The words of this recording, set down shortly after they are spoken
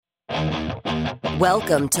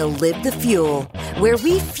Welcome to Live the Fuel, where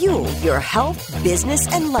we fuel your health, business,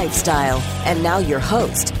 and lifestyle. And now your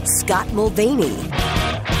host, Scott Mulvaney.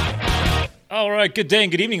 All right, good day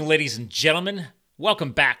and good evening, ladies and gentlemen.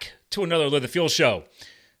 Welcome back to another Live the Fuel show.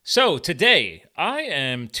 So today, I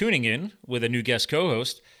am tuning in with a new guest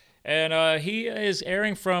co-host, and he is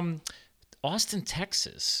airing from Austin,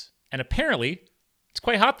 Texas. And apparently, it's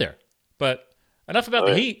quite hot there. But enough about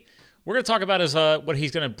the heat. We're going to talk about what he's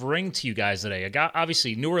going to bring to you guys today.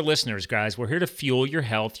 Obviously, newer listeners, guys, we're here to fuel your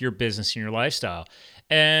health, your business, and your lifestyle.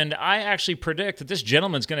 And I actually predict that this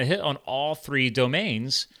gentleman's going to hit on all three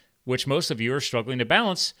domains, which most of you are struggling to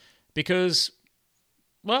balance because,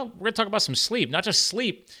 well, we're going to talk about some sleep. Not just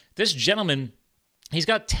sleep. This gentleman, he's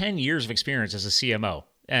got 10 years of experience as a CMO.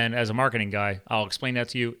 And as a marketing guy, I'll explain that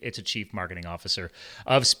to you. It's a chief marketing officer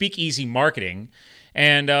of Speakeasy Marketing.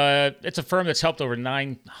 And it's a firm that's helped over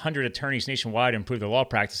 900 attorneys nationwide improve their law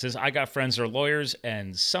practices. I got friends that are lawyers,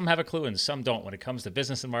 and some have a clue and some don't when it comes to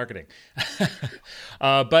business and marketing.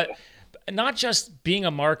 But not just being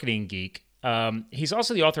a marketing geek, he's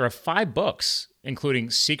also the author of 5 books, including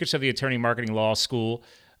Secrets of the Attorney Marketing Law School,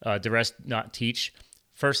 The Rest Not Teach,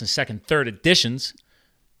 first and second, third editions,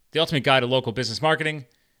 The Ultimate Guide to Local Business Marketing,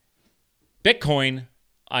 Bitcoin,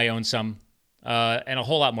 I own some, and a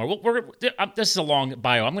whole lot more. This is a long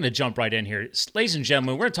bio. I'm going to jump right in here. Ladies and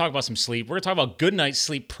gentlemen, we're going to talk about some sleep. We're going to talk about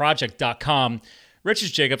GoodNightSleepProject.com.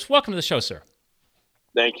 Richard Jacobs, welcome to the show, sir.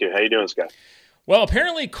 Thank you. How you doing, Scott? Well,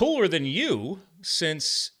 apparently cooler than you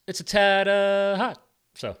since it's a tad hot.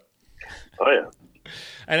 So. Oh, yeah.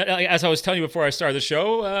 And as I was telling you before I started the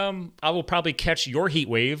show, I will probably catch your heat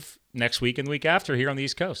wave next week and the week after here on the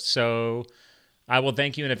East Coast. So I will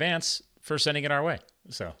thank you in advance for sending it our way.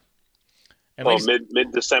 So, well,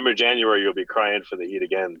 mid-December, January, you'll be crying for the heat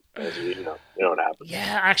again. As you know what happens.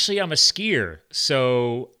 Yeah, actually, I'm a skier,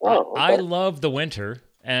 so okay. I love the winter,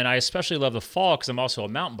 and I especially love the fall because I'm also a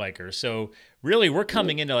mountain biker. So, really, we're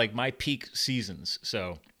coming into like my peak seasons.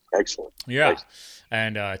 So, excellent. Yeah, excellent.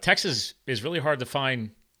 And Texas is really hard to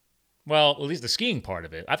find. Well, at least the skiing part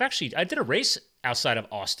of it. I did a race outside of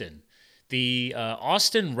Austin, the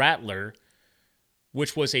Austin Rattler,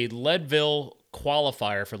 which was a Leadville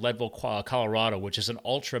qualifier for Leadville, Colorado, which is an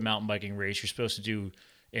ultra mountain biking race. You're supposed to do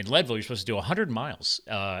in Leadville. You're supposed to do 100 miles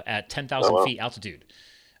at 10,000 feet altitude.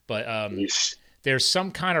 But there's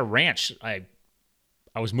some kind of ranch. I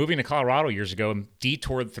was moving to Colorado years ago and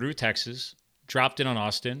detoured through Texas, dropped in on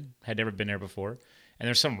Austin. Had never been there before. And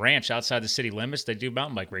there's some ranch outside the city limits they do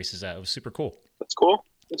mountain bike races at. It was super cool. That's cool.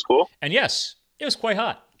 That's cool. And yes, it was quite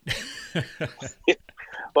hot.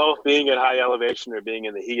 Well, being at high elevation or being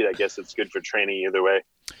in the heat, I guess it's good for training either way.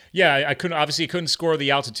 Yeah, I couldn't score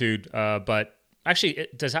the altitude, but actually,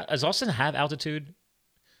 does Austin have altitude?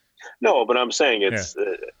 No, but I'm saying it's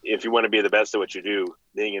if you want to be the best at what you do,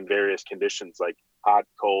 being in various conditions like hot,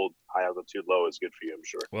 cold, high altitude, low is good for you, I'm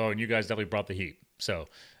sure. Well, and you guys definitely brought the heat. So,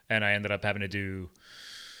 and I ended up having to do,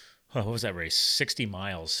 what was that race? 60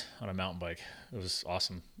 miles on a mountain bike. It was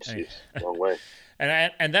awesome. Jeez, long way.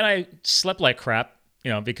 And then I slept like crap,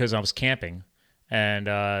 because I was camping. And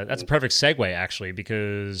that's a perfect segue, actually,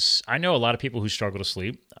 because I know a lot of people who struggle to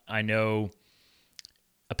sleep. I know,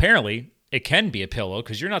 apparently, it can be a pillow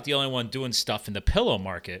because you're not the only one doing stuff in the pillow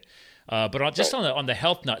market. But on the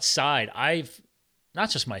health nut side, not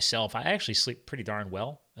just myself, I actually sleep pretty darn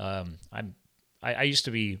well. I used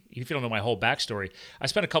to be, if you don't know my whole backstory, I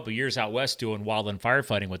spent a couple of years out west doing wildland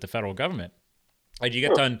firefighting with the federal government. And you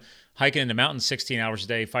get done hiking in the mountains 16 hours a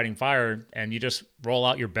day fighting fire, and you just roll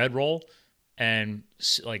out your bedroll and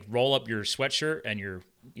like roll up your sweatshirt and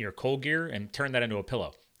your cold gear and turn that into a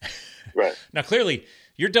pillow. Right. Now, clearly,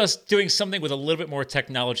 you're just doing something with a little bit more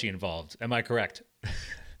technology involved. Am I correct?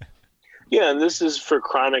 Yeah, and this is for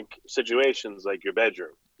chronic situations like your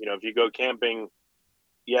bedroom. If you go camping,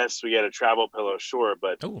 yes, we get a travel pillow, sure,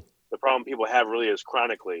 but the problem people have really is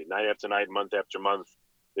chronically, night after night, month after month,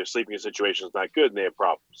 their sleeping situation is not good and they have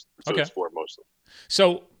problems. So it's for mostly.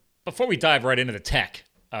 So before we dive right into the tech,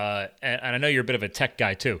 and I know you're a bit of a tech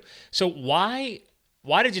guy too. So why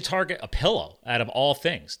did you target a pillow out of all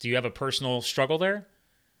things? Do you have a personal struggle there?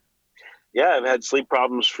 Yeah, I've had sleep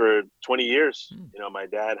problems for 20 years. My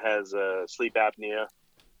dad has sleep apnea.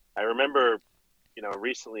 I remember,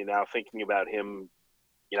 recently now thinking about him,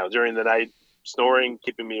 during the night, snoring,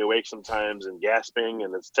 keeping me awake sometimes and gasping,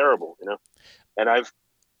 and it's terrible, And I've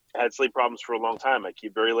had sleep problems for a long time. I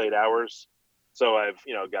keep very late hours. So I've,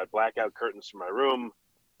 got blackout curtains for my room.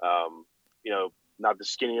 Not the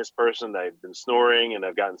skinniest person. I've been snoring and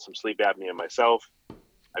I've gotten some sleep apnea myself.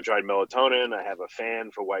 I've tried melatonin. I have a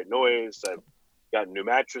fan for white noise. I've gotten new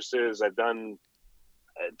mattresses. I've done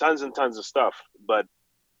tons and tons of stuff. But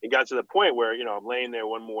it got to the point where, I'm laying there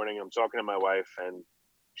one morning, I'm talking to my wife, and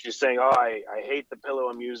she's saying, "Oh, I hate the pillow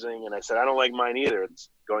I'm using." And I said, "I don't like mine either. It's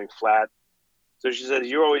going flat." So she said,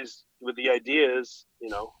 "You're always with the ideas,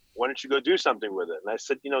 why don't you go do something with it?" And I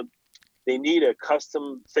said, they need a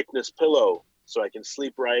custom thickness pillow so I can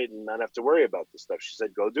sleep right and not have to worry about this stuff. She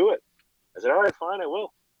said, "Go do it." I said, "All right, fine, I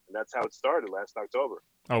will." And that's how it started last October.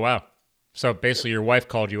 Oh, wow. So basically your wife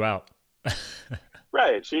called you out.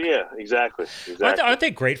 Right. Yeah, exactly. Aren't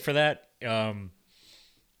they great for that? Yeah.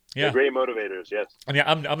 They're great motivators, yes. I mean,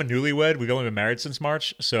 I'm a newlywed. We've only been married since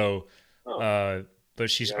March. So, but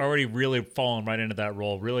she's already really fallen right into that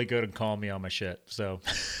role. Really good at calling me on my shit. So.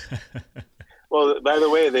 Well, by the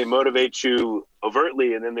way, they motivate you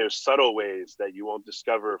overtly, and then there's subtle ways that you won't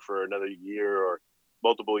discover for another year or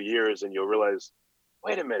multiple years, and you'll realize,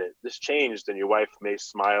 wait a minute, this changed, and your wife may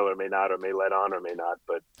smile or may not, or may let on or may not,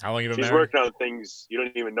 but how long you been she's married? working on things you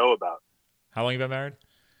don't even know about. How long you been married?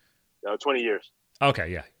 20 years. Okay,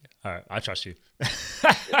 yeah. All right, I trust you.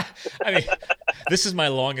 I mean, this is my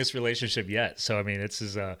longest relationship yet. So, I mean,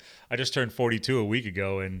 I just turned 42 a week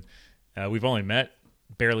ago, and we've only met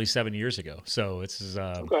barely 7 years ago. So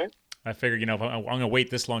okay. I figured, if I'm going to wait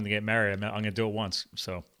this long to get married, I'm going to do it once.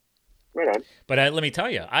 So, right on. But let me tell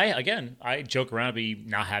you, I joke around about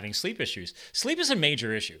not having sleep issues. Sleep is a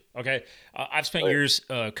major issue. Okay, I've spent years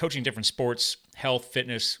coaching different sports, health,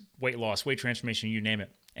 fitness, weight loss, weight transformation, you name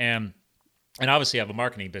it, and obviously I have a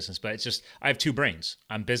marketing business, but it's just I have two brains.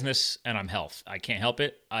 I'm business and I'm health. I can't help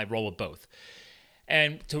it. I roll with both.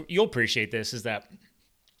 And you'll appreciate this is that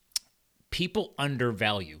people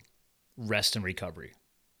undervalue rest and recovery.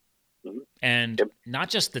 Mm-hmm. And not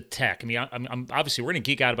just the tech. I mean, I'm obviously we're going to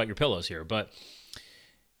geek out about your pillows here, but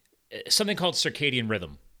something called circadian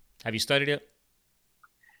rhythm. Have you studied it?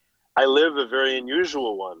 I live a very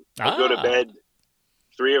unusual one. I go to bed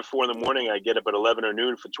 3 or 4 in the morning. I get up at 11 or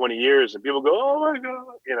noon for 20 years, and people go, "Oh my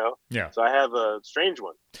God," Yeah. So I have a strange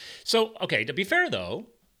one. So, okay, to be fair though,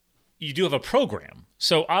 you do have a program.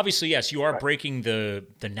 So obviously, yes, you are breaking the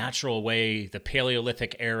natural way, the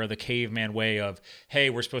Paleolithic era, the caveman way of, hey,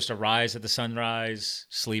 we're supposed to rise at the sunrise,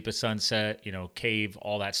 sleep at sunset, cave,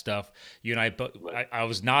 all that stuff. You and I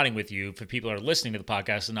was nodding with you for people that are listening to the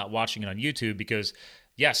podcast and not watching it on YouTube because,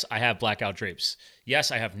 yes, I have blackout drapes. Yes,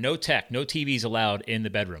 I have no tech, no TVs allowed in the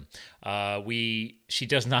bedroom. My wife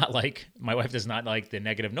does not like the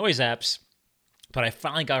negative noise apps. But I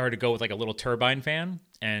finally got her to go with like a little turbine fan,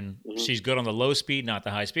 and she's good on the low speed, not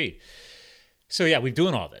the high speed. So yeah, we're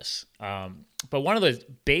doing all this. But one of the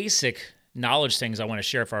basic knowledge things I want to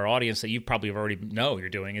share for our audience that you probably already know you're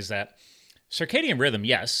doing is that circadian rhythm,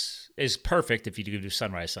 yes, is perfect if you do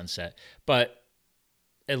sunrise, sunset, but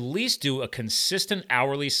at least do a consistent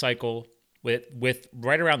hourly cycle with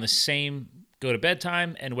right around the same go to bed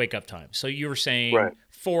time and wake up time. So you were saying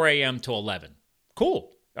 4 a.m. to 11.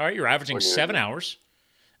 Cool. All right, you're averaging 7 hours.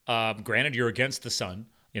 Granted, you're against the sun,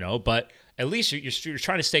 but at least you're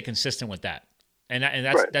trying to stay consistent with that, and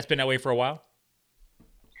that's been that way for a while.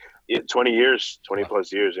 Yeah, 20 years, 20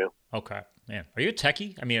 plus years, yeah. Okay, man, are you a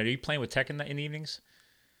techie? I mean, are you playing with tech in the evenings?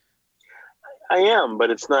 I am, but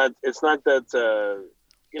it's not that.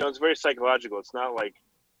 It's very psychological. It's not like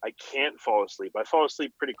I can't fall asleep. I fall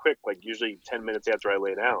asleep pretty quick, like usually 10 minutes after I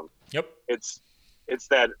lay down. Yep. It's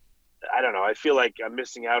that. I don't know. I feel like I'm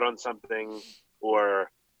missing out on something, or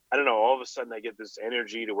I don't know. All of a sudden, I get this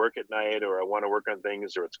energy to work at night, or I want to work on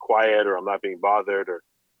things, or it's quiet, or I'm not being bothered, or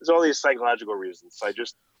there's all these psychological reasons. So I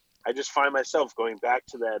just find myself going back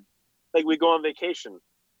to that. Like we go on vacation,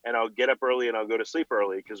 and I'll get up early and I'll go to sleep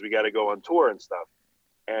early because we got to go on tour and stuff.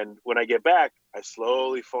 And when I get back, I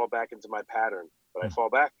slowly fall back into my pattern, but I fall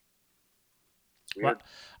back. Weird.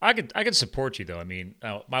 Well, I could support you though. I mean,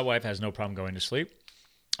 my wife has no problem going to sleep.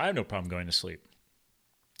 I have no problem going to sleep.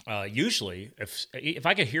 Usually, if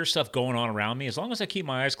I could hear stuff going on around me, as long as I keep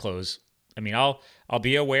my eyes closed, I mean, I'll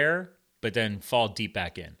be aware, but then fall deep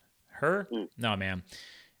back in. Her, no, man.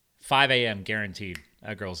 5 a.m. guaranteed.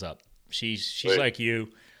 That girl's up. She's like you.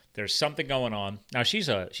 There's something going on. Now she's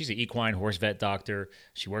an equine horse vet doctor.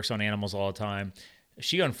 She works on animals all the time.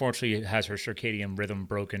 She unfortunately has her circadian rhythm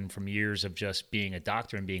broken from years of just being a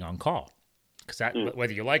doctor and being on call. Because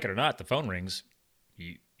whether you like it or not, the phone rings.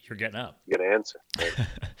 You're getting up. You get an answer. Right?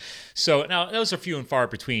 So now those are few and far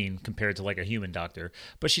between compared to like a human doctor,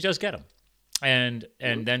 but she does get them. And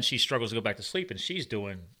then she struggles to go back to sleep, and she's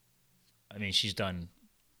done, I don't know, she's done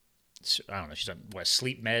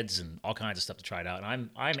sleep meds and all kinds of stuff to try it out. And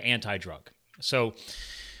I'm anti-drug. So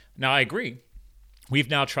now I agree.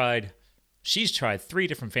 She's tried 3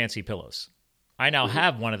 different fancy pillows. I now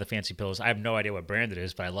have one of the fancy pillows. I have no idea what brand it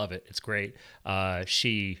is, but I love it. It's great.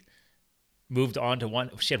 She moved on to one.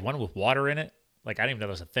 She had one with water in it. Like, I didn't even know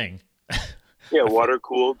that was a thing. Yeah, water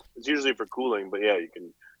cooled. It's usually for cooling, but yeah, you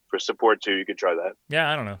can for support too. You could try that.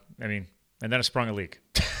 Yeah, I don't know. I mean, and then it sprung a leak.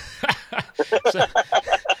 So,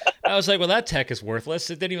 I was like, well, that tech is worthless.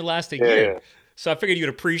 It didn't even last a year. Yeah. So I figured you'd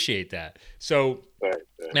appreciate that. So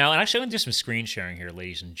now, and actually, I'm going to do some screen sharing here,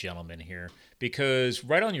 ladies and gentlemen, here, because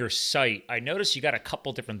right on your site, I noticed you got a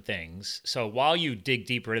couple different things. So while you dig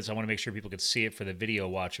deeper into this, I want to make sure people could see it for the video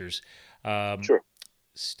watchers. Sure.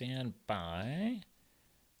 Stand by.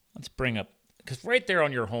 Let's bring up, because right there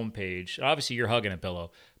on your homepage, obviously you're hugging a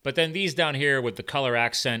pillow, but then these down here with the color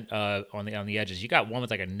accent on the edges, you got one with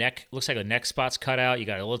like a neck, looks like the neck spot's cut out. You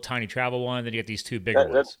got a little tiny travel one, then you get these two bigger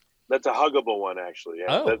ones. That's a huggable one, actually. Yeah.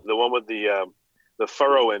 Oh. The one with the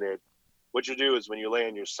furrow in it. What you do is when you lay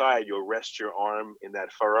on your side, you'll rest your arm in that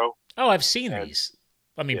furrow. Oh, I've seen these.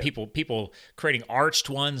 I mean, people creating arched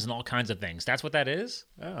ones and all kinds of things. That's what that is?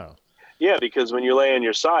 Oh. Yeah, because when you lay on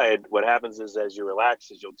your side, what happens is as you relax,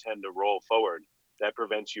 you'll tend to roll forward. That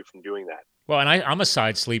prevents you from doing that. Well, and I'm a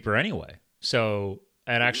side sleeper anyway. So,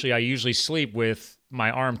 and actually I usually sleep with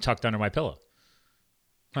my arm tucked under my pillow.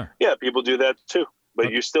 Huh. Yeah, people do that too. But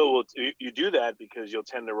you still will. You do that because you'll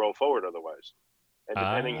tend to roll forward otherwise. And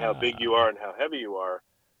depending how big you are and how heavy you are,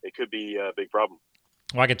 it could be a big problem.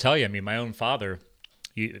 Well, I could tell you. I mean, my own father,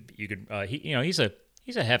 you could. He's a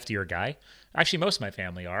heftier guy. Actually, most of my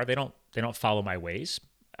family are. They don't follow my ways.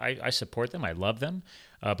 I support them. I love them.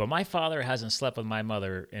 But my father hasn't slept with my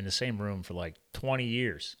mother in the same room for like 20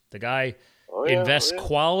 years. The guy invests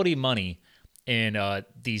quality money in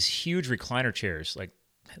these huge recliner chairs. Like,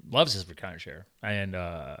 loves his recliner chair. And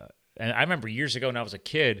I remember years ago when I was a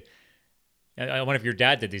kid, I wonder if your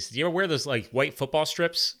dad did these. Did you ever wear those like white football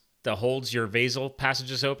strips that holds your vasal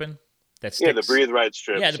passages open? That sticks? Yeah, the breathe right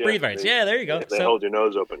strips. Yeah, the breathe rights. Yeah, there you go. They hold your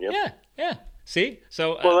nose open. Yep. Yeah. See?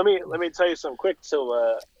 So well, let me tell you something quick. So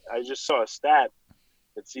I just saw a stat.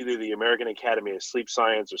 It's either the American Academy of Sleep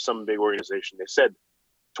Science or some big organization. They said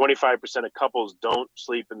 25% of couples don't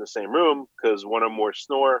sleep in the same room because one or more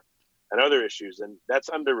snore and other issues, and that's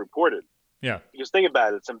underreported. Yeah. Because think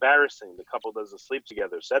about it, it's embarrassing. The couple doesn't sleep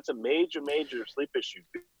together. So that's a major sleep issue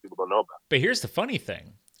people don't know about. But here's the funny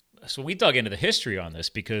thing. So we dug into the history on this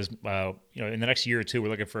because, in the next year or two, we're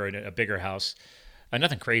looking for a bigger house.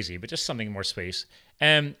 Nothing crazy, but just something more space.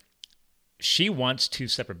 And she wants 2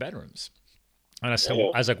 separate bedrooms. And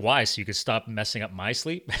I was like, why? So you could stop messing up my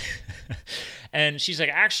sleep? And she's like,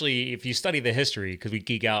 actually, if you study the history, because we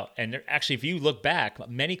geek out, and actually, if you look back,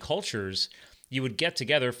 many cultures, you would get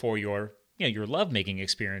together for your lovemaking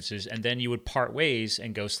experiences, and then you would part ways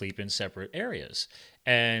and go sleep in separate areas.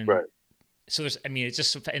 And so it's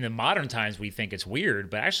just in the modern times, we think it's weird,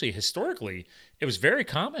 but actually, historically, it was very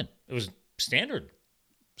common. It was standard.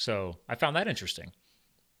 So I found that interesting.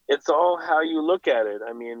 It's all how you look at it.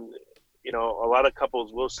 I mean, a lot of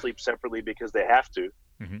couples will sleep separately because they have to.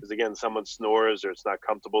 Because again, someone snores or it's not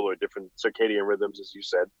comfortable or different circadian rhythms, as you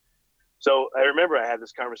said. So I remember I had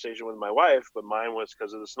this conversation with my wife, but mine was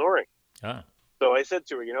because of the snoring. Ah. So I said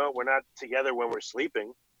to her, we're not together when we're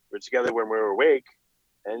sleeping. We're together when we're awake.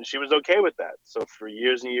 And she was okay with that. So for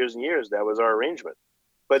years and years and years, that was our arrangement.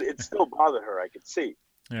 But it still bothered her, I could see.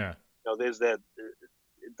 Yeah. There's that.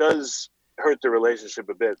 It does hurt the relationship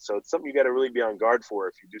a bit. So it's something you got to really be on guard for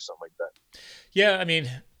if you do something like that. Yeah, I mean,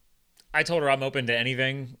 I told her I'm open to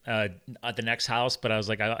anything at the next house, but I was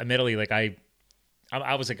like, admittedly, like I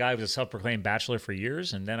was a guy who was a self-proclaimed bachelor for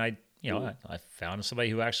years, and then I found somebody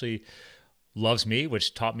who actually loves me,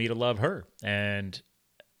 which taught me to love her. And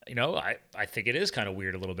I think it is kind of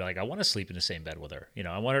weird a little bit. Like, I want to sleep in the same bed with her.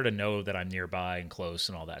 I want her to know that I'm nearby and close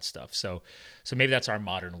and all that stuff. So maybe that's our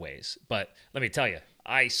modern ways. But let me tell you,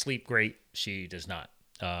 I sleep great. She does not.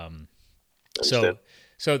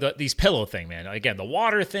 So these pillow thing, man. Again, the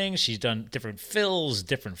water thing. She's done different fills,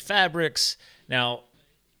 different fabrics. Now,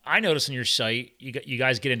 I noticed on your site, you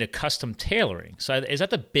guys get into custom tailoring. So is that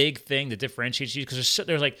the big thing that differentiates you? Because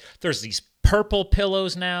there's these purple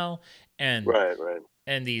pillows now, and right.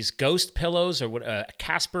 And these ghost pillows or what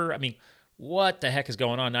Casper. I mean, what the heck is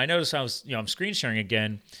going on? Now, I noticed I'm screen sharing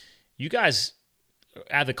again. You guys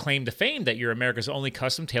have the claim to fame that you're America's only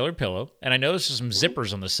custom tailored pillow, and I noticed there's some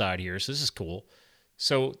zippers on the side here, so this is cool.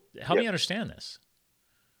 So help me understand this.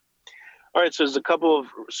 All right, so there's a couple of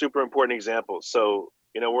super important examples. So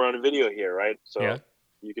we're on a video here, right? So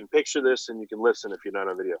you can picture this and you can listen if you're not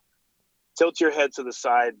on video. Tilt your head to the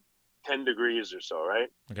side 10 degrees or so, right?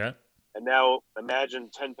 Okay. And now imagine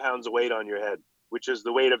 10 pounds of weight on your head. which is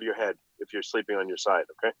the weight of your head if you're sleeping on your side.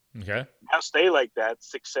 Okay. Okay. Now stay like that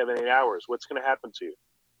 6, 7, 8 hours. What's going to happen to you?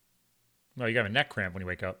 Well, you got a neck cramp when you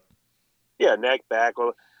wake up. Yeah, neck, back.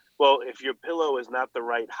 Well, if your pillow is not the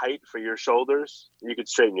right height for your shoulders, you could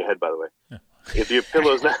straighten your head. By the way, if your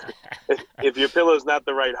pillow's not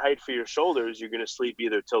the right height for your shoulders, you're going to sleep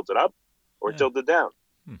either tilted up or tilted down.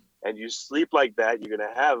 And you sleep like that, you're going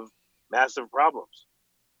to have massive problems.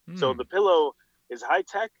 So the pillow is high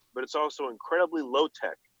tech, but it's also incredibly low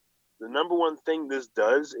tech. The number one thing this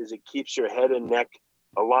does is it keeps your head and neck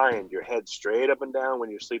aligned, your head straight up and down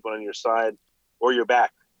when you're sleeping on your side or your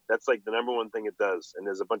back. That's like the number one thing it does. And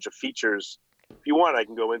there's a bunch of features, if you want, I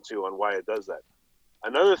can go into on why it does that.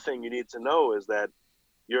 Another thing you need to know is that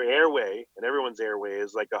your airway, and everyone's airway,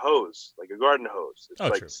 is like a hose, like a garden hose. It's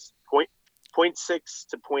like 0.6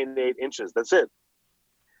 to 0.8 inches. That's it.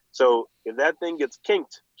 So if that thing gets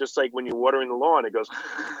kinked, just like when you're watering the lawn, it goes,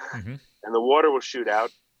 and the water will shoot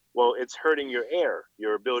out. Well, it's hurting your air,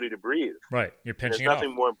 your ability to breathe. Right. You're pinching it There's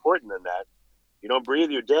nothing more important than that. You don't breathe,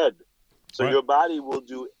 you're dead. So your body will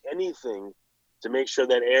do anything to make sure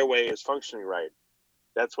that airway is functioning right.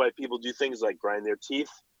 That's why people do things like grind their teeth.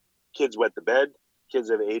 Kids wet the bed. Kids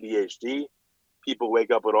have ADHD. People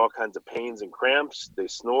wake up with all kinds of pains and cramps. They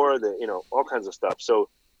snore. All kinds of stuff. So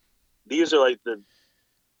these are like the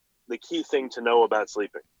key thing to know about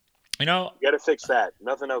sleeping. You got to fix that.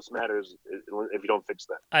 Nothing else matters if you don't fix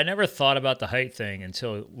that. I never thought about the height thing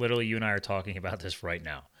until literally you and I are talking about this right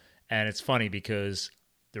now. And it's funny because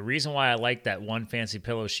the reason why I like that one fancy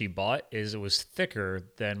pillow she bought is it was thicker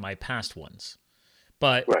than my past ones.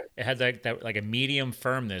 But it had like a medium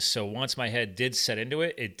firmness. So once my head did set into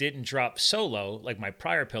it, it didn't drop so low like my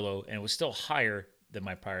prior pillow, and it was still higher than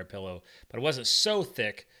my prior pillow. But it wasn't so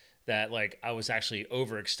thick that like I was actually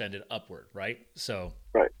overextended upward, right? So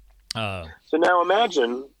so now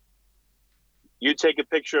imagine you take a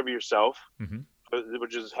picture of yourself,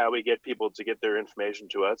 which is how we get people to get their information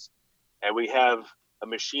to us, and we have a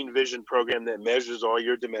machine vision program that measures all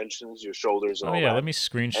your dimensions, your shoulders, and all that. Let me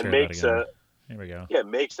screen share and that again. There we go. Yeah, it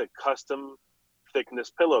makes a custom thickness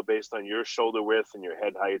pillow based on your shoulder width and your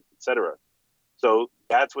head height, etc. So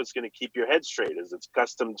that's what's going to keep your head straight. Is it's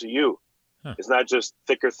custom to you. It's not just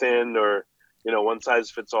thick or thin or one size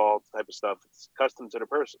fits all type of stuff. It's custom to the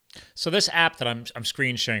person. So this app that I'm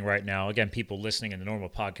screen sharing right now, again, people listening in the normal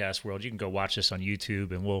podcast world, you can go watch this on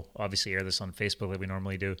YouTube, and we'll obviously air this on Facebook like we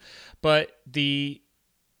normally do. But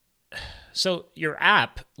so your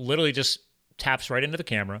app literally just taps right into the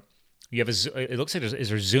camera. You have it looks like is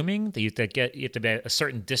there zooming that you have to be at a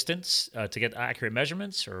certain distance to get accurate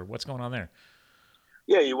measurements, or what's going on there?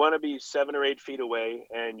 Yeah, you want to be 7 or 8 feet away,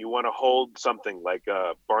 and you want to hold something like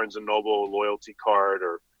a Barnes & Noble loyalty card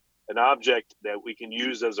or an object that we can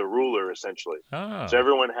use as a ruler, essentially. Oh. So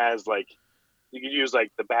everyone has you could use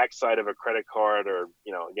like the backside of a credit card or,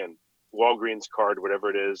 again, Walgreens card, whatever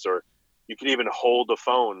it is, or you could even hold a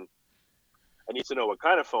phone. I need to know what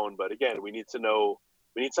kind of phone, but again, we need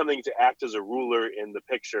something to act as a ruler in the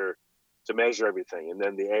picture to measure everything. And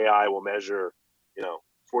then the AI will measure,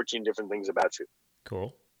 14 different things about you.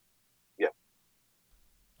 Cool. Yeah.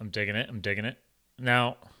 I'm digging it.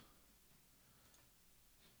 Now,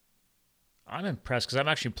 I'm impressed because I'm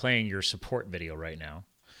actually playing your support video right now.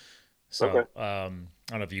 So I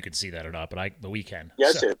don't know if you can see that or not, but we can.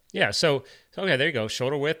 Yes, so, yeah. So okay, there you go.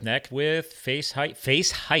 Shoulder width, neck width, face height.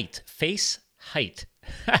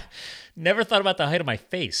 Never thought about the height of my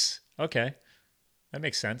face. Okay. That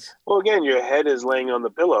makes sense. Well, again, your head is laying on the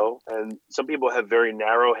pillow, and some people have very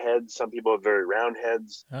narrow heads. Some people have very round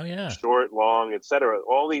heads. Oh, yeah. Short, long, etc.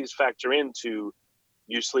 All these factor into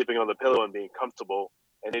you sleeping on the pillow and being comfortable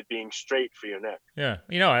and it being straight for your neck. Yeah.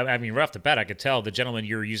 I mean, right off the bat, I could tell the gentleman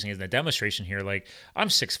you're using in the demonstration here, like, I'm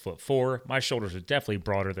 6'4". My shoulders are definitely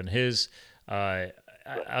broader than his. I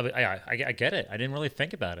get it. I didn't really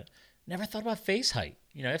think about it. Never thought about face height.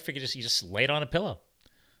 I figured you just lay it on a pillow.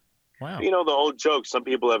 Wow. The old joke, some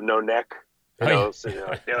people have no neck, so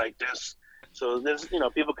they're like this. So there's,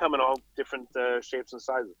 people come in all different shapes and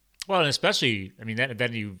sizes. Well, and especially, I mean,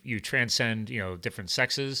 then you transcend, different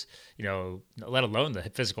sexes, let alone the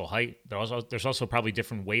physical height. There's also probably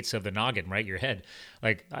different weights of the noggin, right? Your head.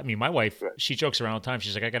 Like, I mean, my wife, she jokes around all the time.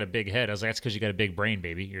 She's like, I got a big head. I was like, that's because you got a big brain,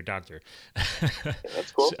 baby. You're a doctor. Yeah,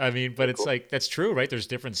 that's cool. I mean, but it's cool. Like, that's true, right? There's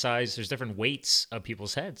different size, there's different weights of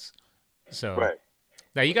people's heads. So, right.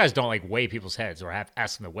 Now, you guys don't like weigh people's heads or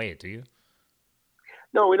ask them to weigh it, do you?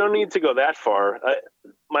 No, we don't need to go that far.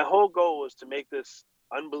 My whole goal was to make this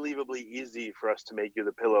unbelievably easy for us to make you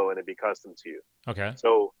the pillow and it be custom to you. Okay.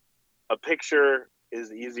 So a picture is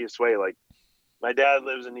the easiest way. Like, my dad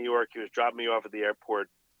lives in New York. He was dropping me off at the airport,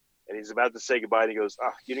 And he's about to say goodbye, and he goes,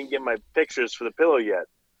 "Oh, you didn't get my pictures for the pillow yet."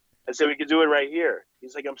 I said, "We could do it right here."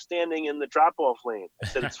 He's like, "I'm standing in the drop-off lane." I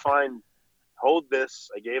said, "It's fine. Hold this."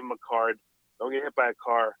 I gave him a card. Don't get hit by a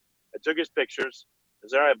car. I took his pictures. I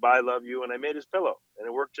said, "All right, bye, love you," and I made his pillow, and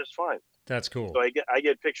it worked just fine. That's cool. So I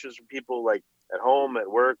get pictures from people like at home, at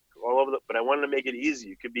work, all over. But I wanted to make it easy.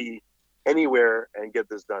 You could be anywhere and get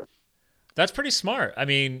this done. That's pretty smart. I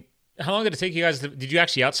mean, how long did it take you guys? Did you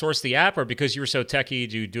actually outsource the app, or because you were so techie,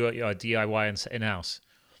 did you do it DIY in-house?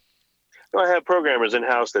 No, I have programmers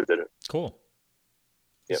in-house that did it. Cool.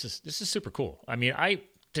 Yep. This is super cool. I mean, I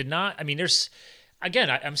did not. I mean, there's again,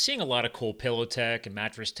 I'm seeing a lot of cool pillow tech and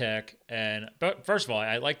mattress tech. But first of all,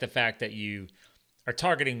 I like the fact that you are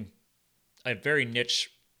targeting a very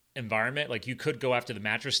niche environment. Like you could go after the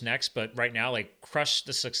mattress next, but right now, like crush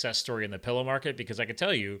the success story in the pillow market, because I can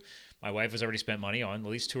tell you, my wife has already spent money on at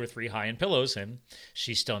least 2 or 3 high-end pillows, and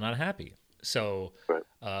she's still not happy. So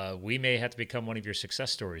we may have to become one of your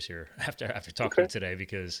success stories here after talking today,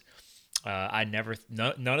 because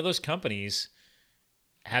none of those companies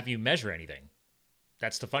have you measure anything.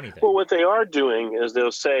 That's the funny thing. Well, what they are doing is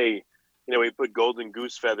they'll say, we put golden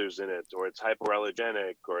goose feathers in it, or it's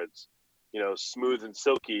hypoallergenic, or it's, smooth and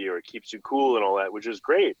silky, or it keeps you cool and all that, which is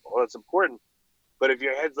great. Well, that's important. But if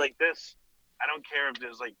your head's like this, I don't care if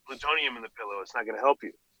there's like plutonium in the pillow. It's not going to help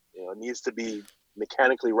you. It needs to be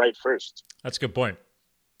mechanically right first. That's a good point.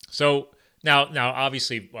 So now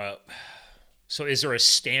obviously, so is there a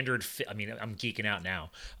standard I mean, I'm geeking out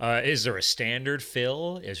now. Is there a standard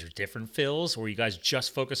fill? Is there different fills, or you guys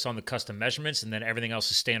just focus on the custom measurements and then everything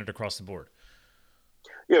else is standard across the board?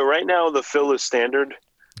 Yeah, right now the fill is standard.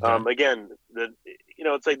 Okay. Again,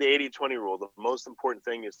 it's like the 80-20 rule. The most important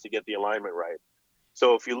thing is to get the alignment right.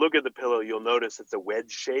 So if you look at the pillow, you'll notice it's a wedge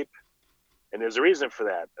shape. And there's a reason for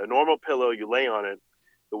that. A normal pillow, you lay on it,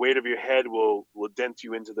 the weight of your head will dent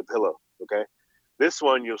you into the pillow, okay? This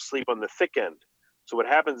one, you'll sleep on the thick end. So what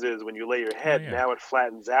happens is when you lay your head, now it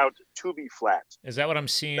flattens out to be flat. Is that what I'm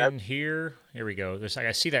seeing here? Here we go.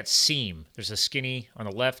 I see that seam. There's a skinny on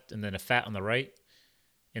the left and then a fat on the right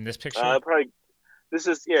in this picture?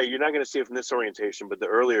 You're not going to see it from this orientation, but the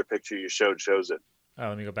earlier picture you showed shows it. Oh,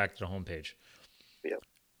 let me go back to the home page. Yeah.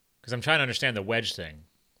 Because I'm trying to understand the wedge thing.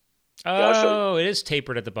 I'll it is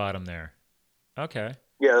tapered at the bottom there. Okay.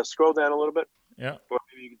 Yeah, scroll down a little bit. Yeah. Or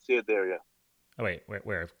maybe you can see it there, yeah. Oh, wait,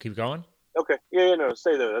 where? Keep going? Okay. Yeah, no,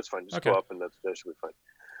 stay there. That's fine. Just go up and that should be fine.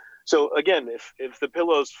 So, again, if the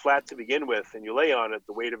pillow's flat to begin with and you lay on it,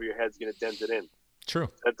 the weight of your head's going to dent it in. True.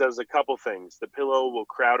 That does a couple things. The pillow will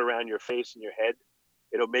crowd around your face and your head.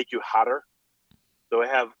 It'll make you hotter. So I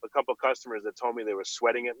have a couple customers that told me they were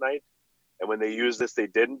sweating at night. And when they use this, they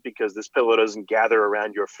didn't, because this pillow doesn't gather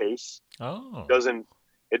around your face. Oh. It doesn't,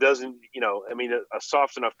 a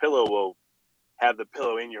soft enough pillow will have the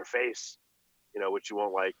pillow in your face, which you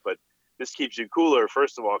won't like. But this keeps you cooler,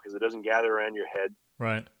 first of all, because it doesn't gather around your head.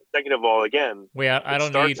 Right. Second of all, again, it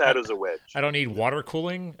starts out as a wedge. I don't need water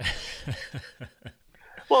cooling.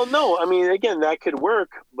 Well, no, I mean, again, that could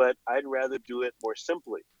work, but I'd rather do it more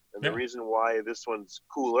simply. And the reason why this one's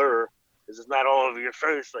cooler is it's not all over your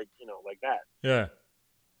face, like that. Yeah.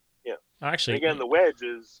 Yeah. Actually, and again, the wedge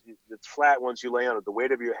it's flat once you lay on it. The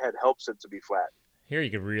weight of your head helps it to be flat. Here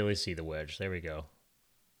you can really see the wedge. There we go.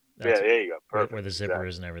 There you go. Perfect. Where the zipper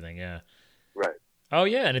is and everything. Yeah. Right. Oh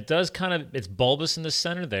yeah, and it does it's bulbous in the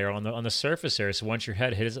center there on the surface there. So once your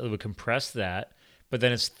head hits it, would compress that, but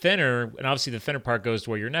then it's thinner, and obviously the thinner part goes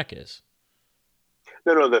to where your neck is.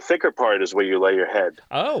 No, the thicker part is where you lay your head.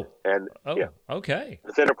 Okay.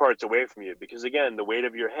 The thinner part's away from you, because again, the weight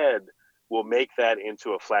of your head will make that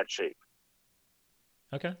into a flat shape.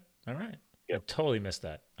 Okay. All right. Yep. I totally missed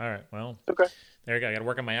that. All right. Well, okay. There you go. I got to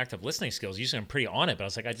work on my active listening skills. Usually I'm pretty on it, but I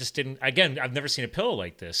was like, I just didn't. Again, I've never seen a pillow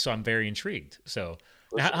like this, so I'm very intrigued. So,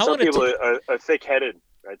 some people are thick-headed,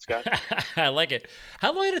 right, Scott? I like it.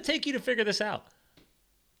 How long did it take you to figure this out?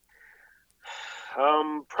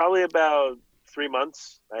 Probably about 3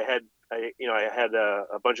 months. I had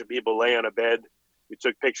a bunch of people lay on a bed. We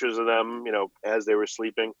took pictures of them, as they were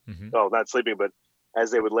sleeping. Mm-hmm. Well, not sleeping, but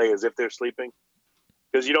as they would lay as if they're sleeping.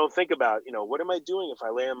 Because you don't think about, what am I doing if I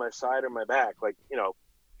lay on my side or my back? Like, if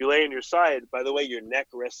you lay on your side, by the way, your neck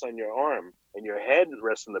rests on your arm and your head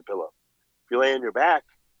rests on the pillow. If you lay on your back,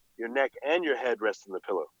 your neck and your head rest on the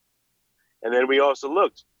pillow. And then we also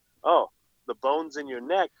looked, the bones in your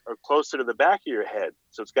neck are closer to the back of your head.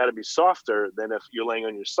 So it's got to be softer than if you're laying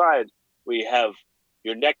on your side, where you have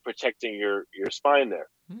your neck protecting your spine there.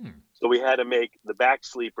 So we had to make the back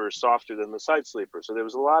sleeper softer than the side sleeper. So there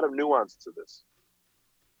was a lot of nuance to this.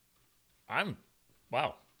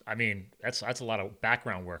 Wow. I mean, that's a lot of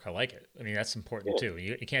background work. I like it. I mean, that's important too.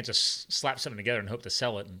 You can't just slap something together and hope to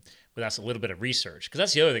sell it without a little bit of research. Because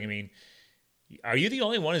that's the other thing. I mean, are you the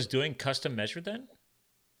only one who's doing custom measured then?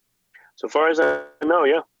 So far as I know,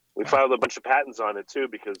 yeah. We filed a bunch of patents on it too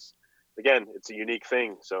because, again, it's a unique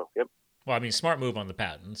thing. So, yep. Well, I mean, smart move on the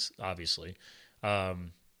patents, obviously.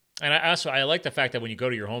 And I like the fact that when you go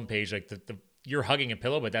to your homepage, like you're hugging a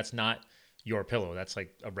pillow, but that's not your pillow. That's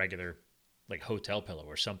like a regular like hotel pillow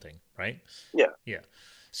or something, right? Yeah. Yeah.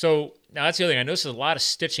 So now that's the other thing. I noticed there's a lot of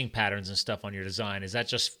stitching patterns and stuff on your design. Is that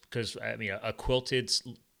just because, I mean, a quilted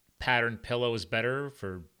pattern pillow is better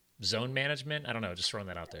for zone management? I don't know. Just throwing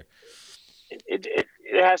that out there. It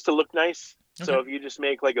has to look nice. Okay. So if you just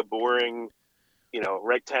make like a boring,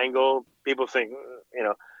 rectangle, people think,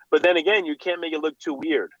 but then again, you can't make it look too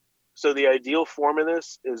weird. So the ideal form of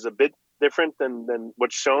this is a bit different than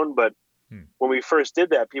what's shown. But when we first did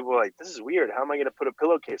that, people were like, this is weird. How am I going to put a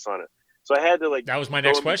pillowcase on it? So I had to that was my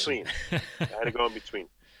next question. I had to go in between.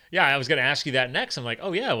 Yeah, I was going to ask you that next. I'm like,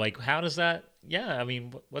 oh yeah, like how does that? Yeah, I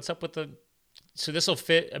mean, what's up with the? So this will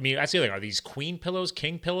fit. I mean, that's the other thing. Are these queen pillows,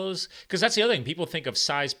 king pillows? Because that's the other thing. People think of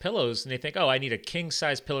size pillows and they think, oh, I need a king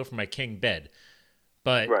size pillow for my king bed.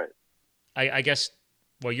 But right. I guess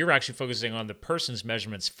you're actually focusing on the person's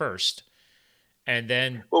measurements first, and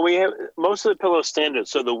then. Well, we have most of the pillows standard.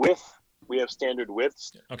 So the width. We have standard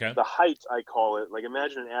widths. Okay. The height, I call it, like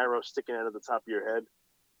imagine an arrow sticking out of the top of your head.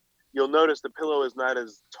 You'll notice the pillow is not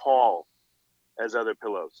as tall as other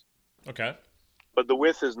pillows. Okay. But the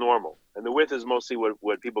width is normal. And the width is mostly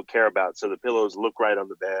what people care about. So the pillows look right on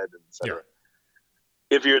the bed, et cetera.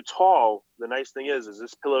 Yeah. If you're tall, the nice thing is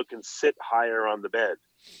this pillow can sit higher on the bed,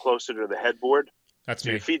 closer to the headboard. That's so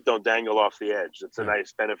me. Your feet don't dangle off the edge. It's a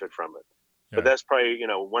nice benefit from it. Yeah. But that's probably,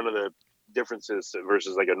 one of the differences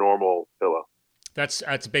versus like a normal pillow. That's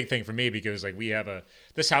a big thing for me because like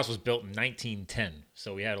this house was built in 1910,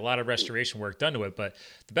 so we had a lot of restoration work done to it, but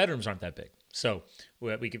the bedrooms aren't that big, so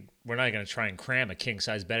we're not going to try and cram a king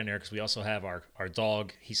size bed in there because we also have our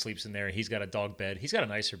dog. He sleeps in there. He's got a dog bed. He's got a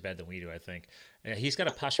nicer bed than we do, I think. He's got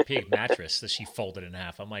a Posturepedic mattress that she folded in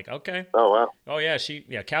half. I'm like, okay. Oh wow. Oh yeah,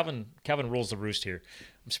 Calvin rules the roost here.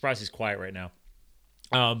 I'm surprised he's quiet right now.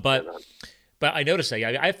 But I noticed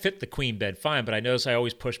that I fit the queen bed fine, but I notice I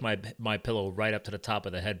always push my pillow right up to the top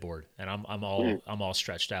of the headboard, and I'm all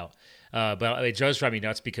stretched out. But it does drive me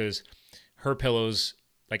nuts because her pillows,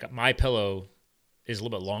 like my pillow, is a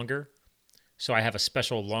little bit longer, so I have a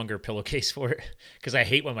special longer pillowcase for it because I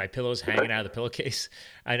hate when my pillow's hanging out of the pillowcase.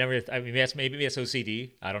 Maybe that's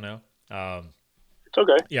OCD. I don't know. It's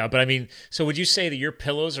okay. Yeah, but I mean, so would you say that your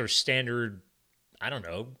pillows are standard? I don't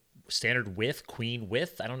know. Standard width, queen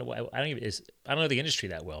width. I don't know. I don't know the industry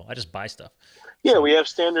that well. I just buy stuff. Yeah, we have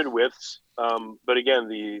standard widths, but again,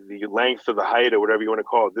 the length or the height or whatever you want to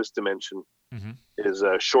call it, this dimension is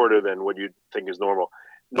shorter than what you'd think is normal.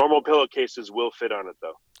 Normal pillowcases will fit on it,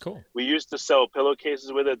 though. Cool. We used to sell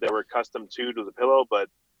pillowcases with it that were custom to the pillow, but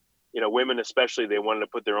women especially, they wanted to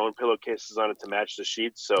put their own pillowcases on it to match the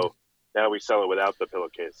sheets. So now we sell it without the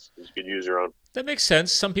pillowcase. You could use your own. That makes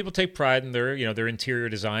sense. Some people take pride in their interior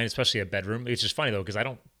design, especially a bedroom. It's just funny though because I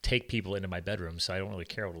don't take people into my bedroom, so I don't really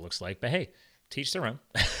care what it looks like. But hey, teach their own.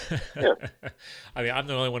 Yeah. I mean, I'm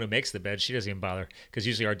the only one who makes the bed. She doesn't even bother because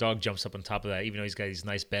usually our dog jumps up on top of that, even though he's got these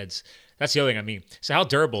nice beds. That's the other thing. I mean, so how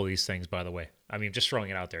durable are these things, by the way? I mean, just throwing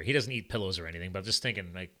it out there. He doesn't eat pillows or anything, but I'm just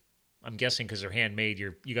thinking, like, I'm guessing because they're handmade,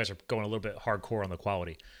 you guys are going a little bit hardcore on the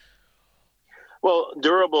quality. Well,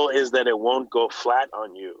 durable is that it won't go flat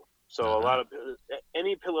on you. So a lot of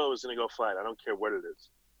any pillow is going to go flat. I don't care what it is.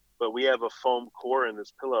 But we have a foam core in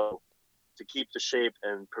this pillow to keep the shape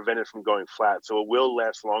and prevent it from going flat. So it will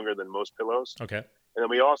last longer than most pillows. Okay. And then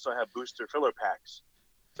we also have booster filler packs.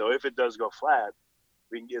 So if it does go flat,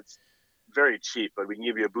 it's very cheap, but we can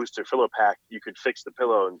give you a booster filler pack. You could fix the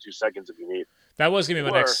pillow in 2 seconds if you need. That was gonna be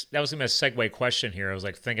my segue question here. I was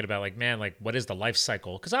like thinking about like, man, like what is the life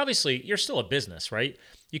cycle? Because obviously you're still a business, right?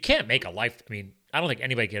 You can't make I don't think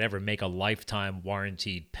anybody could ever make a lifetime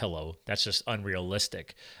warranted pillow. That's just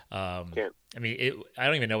unrealistic. Can't. I mean, I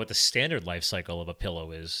don't even know what the standard life cycle of a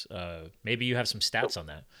pillow is. Maybe you have some stats on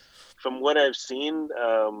that. From what I've seen,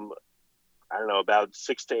 I don't know, about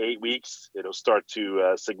 6 to 8 weeks, it'll start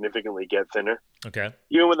to significantly get thinner. Okay.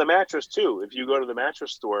 Even with the mattress too. If you go to the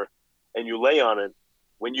mattress store and you lay on it,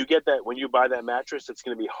 when you buy that mattress, it's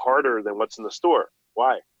going to be harder than what's in the store.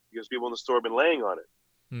 Why? Because people in the store have been laying on it.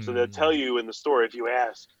 So they'll tell you in the store, if you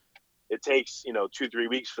ask, it takes 2-3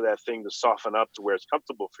 weeks for that thing to soften up to where it's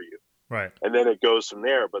comfortable for you. Right. And then it goes from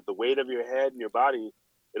there. But the weight of your head and your body,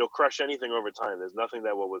 it'll crush anything over time. There's nothing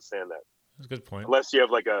that will withstand that. That's a good point. Unless you have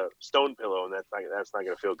like a stone pillow, and that's not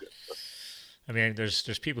going to feel good. So. I mean, there's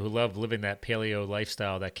people who love living that paleo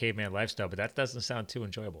lifestyle, that caveman lifestyle, but that doesn't sound too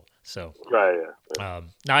enjoyable. So right, yeah.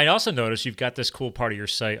 Now I also noticed you've got this cool part of your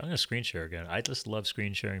site. I'm going to screen share again. I just love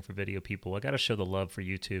screen sharing for video people. I got to show the love for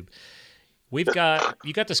YouTube. You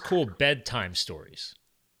got this cool bedtime stories.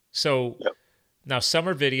 So yep. Now some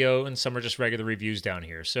are video and some are just regular reviews down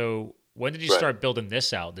here. So when did you start building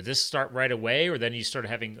this out? Did this start right away, or then you started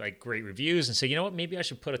having like great reviews and say, you know what, maybe I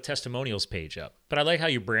should put a testimonials page up? But I like how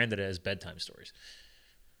you branded it as bedtime stories.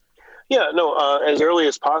 Yeah, no, as early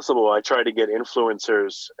as possible, I tried to get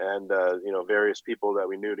influencers and, various people that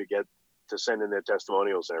we knew to send in their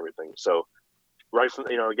testimonials and everything. So right from,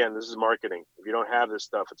 again, this is marketing. If you don't have this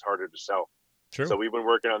stuff, it's harder to sell. True. So we've been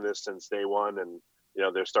working on this since day one, and,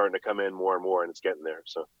 they're starting to come in more and more, and it's getting there.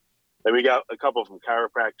 So. And we got a couple from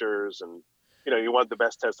chiropractors, and you want the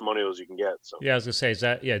best testimonials you can get. So yeah, I was gonna say, is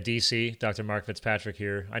that DC, Dr. Mark Fitzpatrick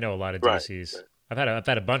here? I know a lot of DCs. Right. I've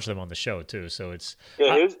had a bunch of them on the show too. So it's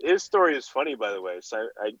his story is funny, by the way. So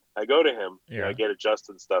I go to him, I get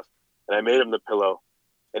adjusted stuff, and I made him the pillow,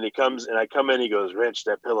 and he comes and I come in, he goes, Rich,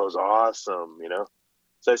 that pillow's awesome,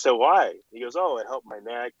 So I said, why? He goes, oh, it helped my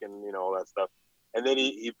neck and all that stuff. And then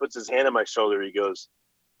he puts his hand on my shoulder. He goes,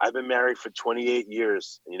 I've been married for 28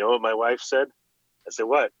 years. And you know what my wife said? I said,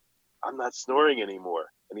 what? I'm not snoring anymore.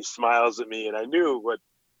 And he smiles at me, and I knew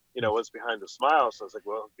what's behind the smile. So I was like,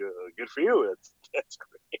 well, good for you. That's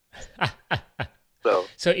great.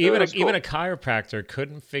 So even a chiropractor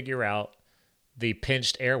couldn't figure out the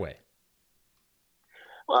pinched airway.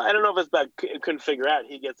 Well, I don't know if it's about couldn't figure out.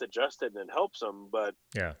 He gets adjusted and it helps him, but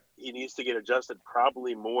he needs to get adjusted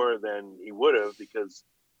probably more than he would have, because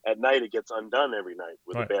at night it gets undone every night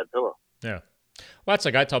with a bad pillow. Yeah. Well, that's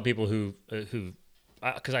like I tell people who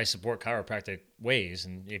because I support chiropractic ways,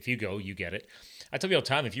 and if you go, you get it. I tell people all the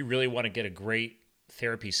time, if you really want to get a great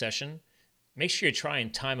therapy session, make sure you try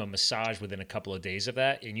and time a massage within a couple of days of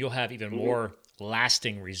that, and you'll have even more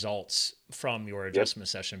lasting results from your adjustment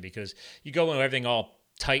session, because you go in with everything all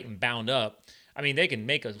tight and bound up. I mean, they can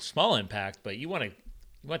make a small impact, but you want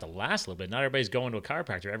to last a little bit. Not everybody's going to a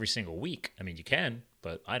chiropractor every single week. I mean, you can,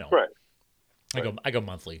 but I don't. Right. I go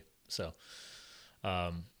monthly. So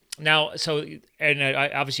now,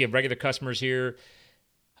 I obviously have regular customers here.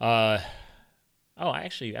 I've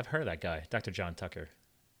heard of that guy, Dr. John Tucker.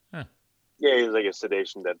 Huh. Yeah, he's like a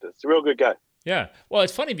sedation dentist. He's a real good guy. Yeah. Well,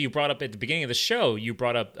 it's funny, you brought up at the beginning of the show, you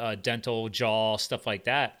brought up dental, jaw, stuff like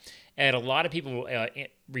that. And a lot of people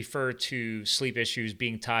refer to sleep issues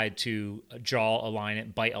being tied to jaw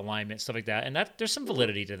alignment, bite alignment, stuff like that. And there's some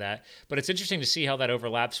validity to that. But it's interesting to see how that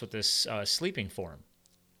overlaps with this sleeping form.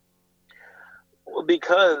 Well,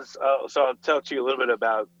 because, so I'll tell you a little bit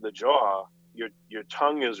about the jaw. Your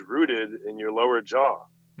tongue is rooted in your lower jaw.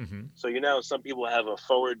 Mm-hmm. So, some people have a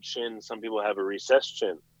forward chin, some people have a recessed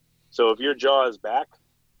chin. So if your jaw is back,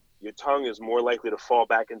 your tongue is more likely to fall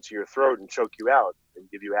back into your throat and choke you out and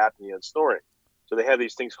give you apnea and snoring. So they have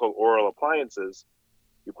these things called oral appliances.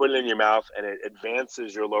 You put it in your mouth and it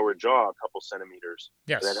advances your lower jaw a couple centimeters.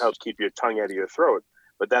 Yes. And that helps keep your tongue out of your throat.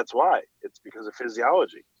 But that's why. It's because of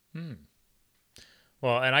physiology.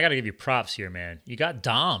 Well, and I got to give you props here, man. You got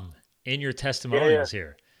Dom in your testimonials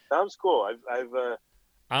here. Dom's cool.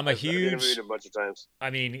 I've interviewed him a bunch of times. I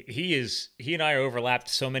mean, he and I are overlapped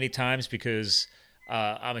so many times because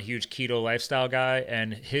I'm a huge keto lifestyle guy,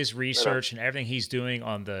 and his research and everything he's doing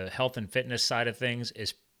on the health and fitness side of things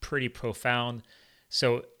is pretty profound.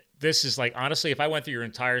 So this is like, honestly, if I went through your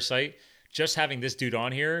entire site, just having this dude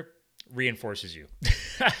on here reinforces you.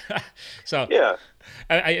 So yeah,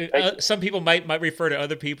 some people might refer to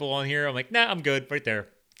other people on here. I'm like, nah, I'm good right there.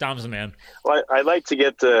 Dom's the man. Well, I'd like to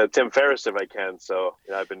get Tim Ferriss if I can. So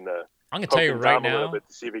I've been. I'm gonna tell you right Tom now. A little bit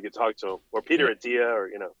to see if we could talk to him, or Peter Attia, or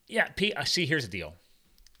Yeah, Pete. See, here's the deal.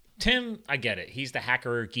 Tim, I get it. He's the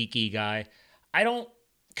hacker, geeky guy. I don't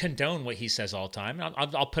condone what he says all the time.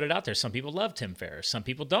 I'll put it out there. Some people love Tim Ferriss. Some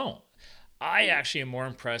people don't. I actually am more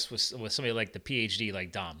impressed with somebody like the PhD,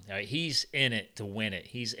 like Dom. Right? He's in it to win it.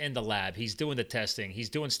 He's in the lab. He's doing the testing. He's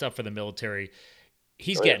doing stuff for the military.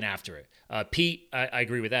 He's getting after it. Pete, I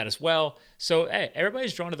agree with that as well. So, hey,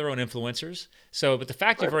 everybody's drawn to their own influencers. So, but the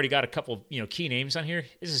fact you've already got a couple, key names on here,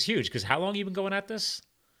 this is huge. Because how long have you been going at this?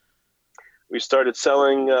 We started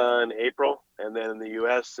selling in April, and then in the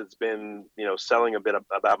U.S., it's been, selling about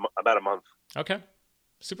a month. Okay,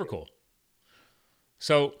 super cool.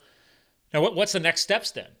 So, now what's the next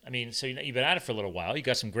steps then? I mean, so you've been at it for a little while. You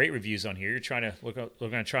got some great reviews on here. We're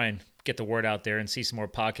going to try and get the word out there and see some more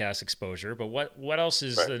podcast exposure. But what else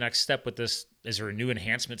is the next step with this? Is there new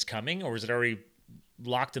enhancements coming, or is it already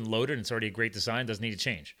locked and loaded and it's already a great design, doesn't need to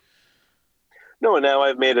change? No, and now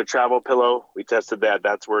I've made a travel pillow. We tested that.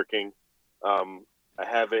 That's working. I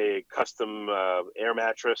have a custom air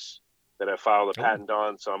mattress that I filed a patent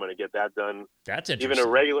on, so I'm going to get that done. That's interesting. Even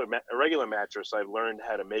a regular mattress, I've learned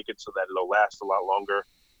how to make it so that it'll last a lot longer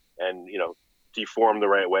and, deform the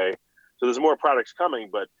right way. So there's more products coming,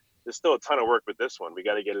 but there's still a ton of work with this one. We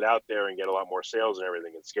got to get it out there and get a lot more sales and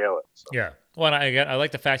everything and scale it. So. Yeah. Well, I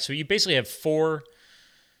like the fact. So you basically have four.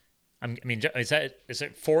 I mean, is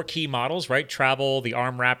it four key models, right? Travel, the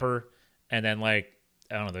arm wrapper, and then I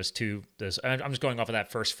don't know. I'm just going off of that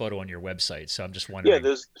first photo on your website, so I'm just wondering.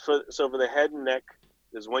 Yeah. For the head and neck,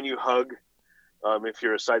 there's one you hug if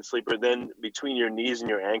you're a side sleeper. Then between your knees and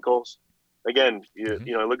your ankles, again,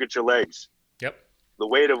 look at your legs. Yep. The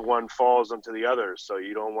weight of one falls onto the other, so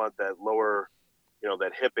you don't want that lower,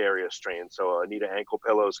 that hip area strain. So Anita ankle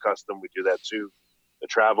pillows custom, we do that too. The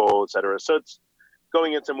travel, etc. So it's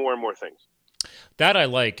going into more and more things. That I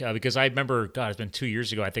like because I remember, God, it's been 2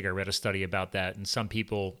 years ago. I think I read a study about that, and some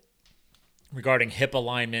people regarding hip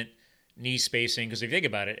alignment, knee spacing. Because if you think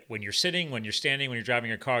about it, when you're sitting, when you're standing, when you're driving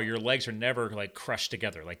your car, your legs are never crushed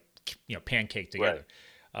together, pancaked together.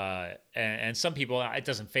 Right. And some people, it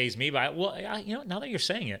doesn't faze me, but now that you're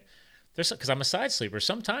saying it, because I'm a side sleeper,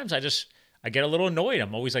 sometimes I get a little annoyed.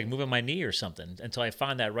 I'm always moving my knee or something until I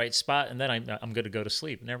find that right spot, and then I'm good to go to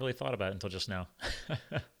sleep. Never really thought about it until just now.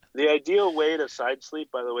 The ideal way to side sleep,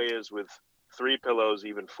 by the way, is with 3 pillows,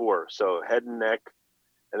 even 4. So head and neck,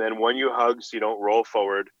 and then one you hug so you don't roll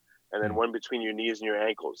forward, and then one between your knees and your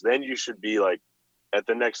ankles. Then you should be at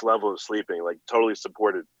the next level of sleeping, totally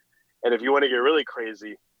supported. And if you want to get really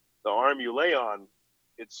crazy, the arm you lay on,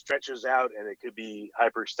 it stretches out and it could be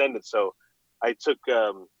hyperextended. So I took, this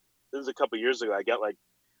was a couple of years ago, I got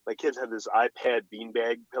my kids had this iPad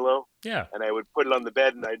beanbag pillow. Yeah. And I would put it on the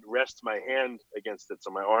bed and I'd rest my hand against it so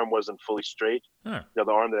my arm wasn't fully straight, the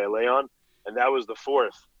arm that I lay on. And that was the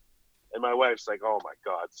 4th. And my wife's like, oh my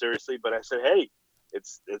God, seriously? But I said, hey,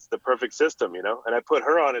 it's the perfect system, And I put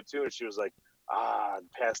her on it too. And she was like, and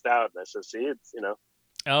passed out. And I said, see, it's,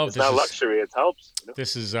 it's not luxury. It helps.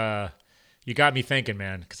 This is, you got me thinking,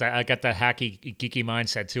 man, because I got that hacky, geeky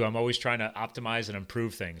mindset too. I'm always trying to optimize and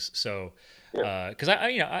improve things. So, because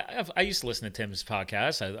I used to listen to Tim's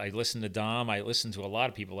podcast. I listened to Dom. I listened to a lot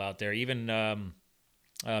of people out there, even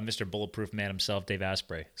Mr. Bulletproof Man himself, Dave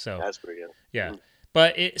Asprey. So Asprey, yeah. Mm-hmm.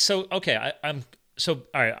 But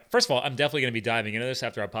all right. First of all, I'm definitely going to be diving into this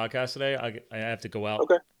after our podcast today. I have to go out.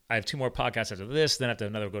 Okay. I have 2 more podcasts after this. Then I have to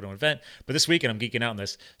go to an event. But this weekend I'm geeking out on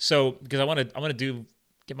this. So because I want to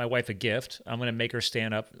get my wife a gift, I'm going to make her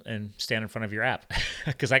stand up and stand in front of your app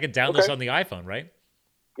because I can download this on the iPhone, right?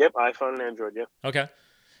 Yep, iPhone and Android. Yeah. Okay.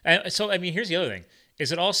 And so here's the other thing: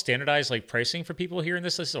 is it all standardized pricing for people here in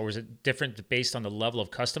this list, or is it different based on the level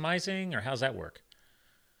of customizing, or how's that work?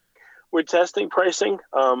 We're testing pricing,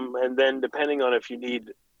 and then depending on if you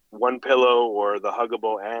need one pillow or the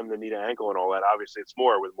huggable and the Anita ankle and all that, obviously it's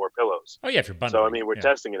more with more pillows. Oh yeah, if you're bundling. So we're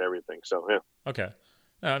testing and everything. So yeah. Okay.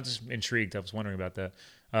 No, I'm just intrigued. I was wondering about that.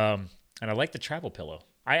 And I like the travel pillow.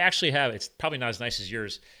 I actually have. It's probably not as nice as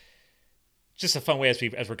yours. Just a fun way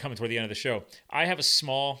as we're coming toward the end of the show. I have a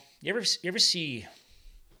small. You ever see?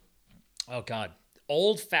 Oh God,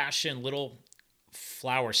 old-fashioned little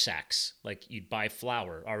flour sacks. You'd buy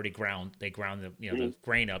flour already ground. They ground the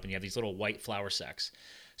grain up, and you have these little white flour sacks.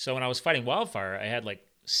 So when I was fighting wildfire, I had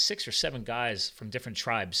 6 or 7 guys from different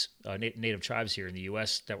tribes, native tribes here in the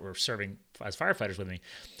U.S. that were serving as firefighters with me.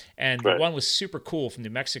 And the one was super cool from New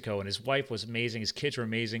Mexico, and his wife was amazing. His kids were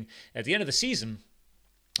amazing. At the end of the season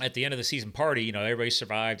party, everybody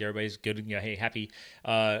survived, everybody's good, hey, happy,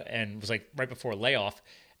 and it was right before layoff.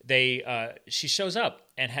 She shows up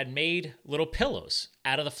and had made little pillows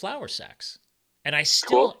out of the flour sacks. And I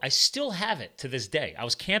still have it to this day. I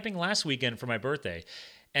was camping last weekend for my birthday,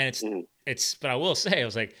 and but I will say, I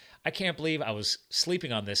was I can't believe I was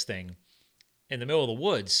sleeping on this thing in the middle of the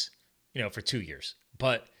woods, for 2 years.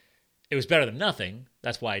 But it was better than nothing.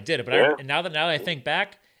 That's why I did it. But now that I think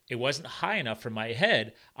back, it wasn't high enough for my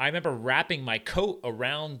head. I remember wrapping my coat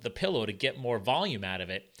around the pillow to get more volume out of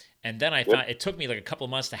it. And then I found it took me a couple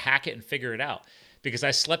of months to hack it and figure it out because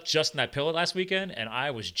I slept just in that pillow last weekend and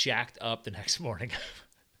I was jacked up the next morning.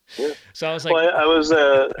 Yeah. So I was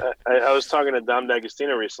I was talking to Dom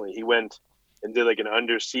D'Agostino recently. He went and did an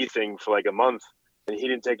undersea thing for a month, and he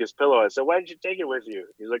didn't take his pillow. I said, "Why did you take it with you?"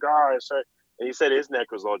 He's like, "Oh, sorry." And he said his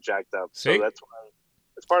neck was all jacked up. See? So that's why.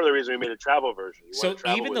 That's part of the reason we made a travel version. So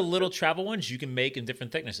even the little travel ones you can make in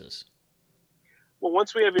different thicknesses. Well,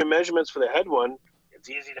 once we have your measurements for the head one, it's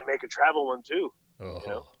easy to make a travel one too.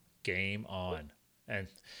 Oh, game on. And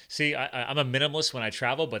see, I'm a minimalist when I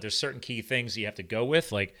travel, but there's certain key things you have to go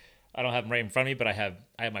with. I don't have them right in front of me, but I have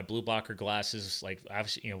my blue blocker glasses. Like,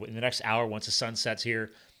 obviously, in the next hour, once the sun sets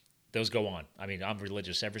here, those go on. I mean, I'm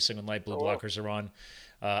religious. Every single night, blue blockers are on.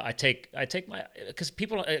 I take my, because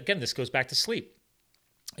people, again, this goes back to sleep.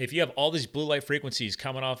 If you have all these blue light frequencies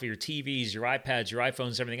coming off of your TVs, your iPads, your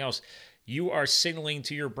iPhones, everything else, you are signaling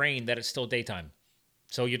to your brain that it's still daytime.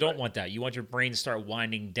 So you don't want that. You want your brain to start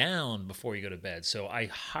winding down before you go to bed. So I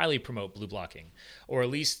highly promote blue blocking, or at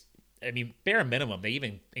least, I mean, bare minimum, they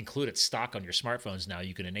even include it stock on your smartphones now.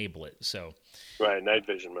 You can enable it. So, right, night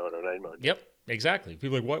vision mode or night mode. Yep, exactly.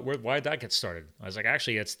 People are like, why did that get started? I was like,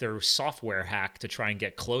 actually, it's their software hack to try and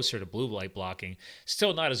get closer to blue light blocking.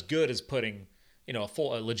 Still not as good as putting, a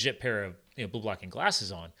legit pair of blue blocking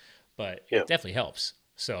glasses on, but it definitely helps.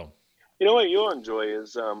 So, what you'll enjoy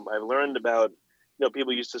is I've learned about.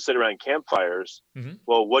 People used to sit around campfires. Mm-hmm.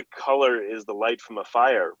 Well, what color is the light from a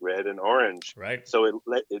fire? Red and orange. Right. So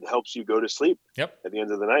it helps you go to sleep. Yep. At the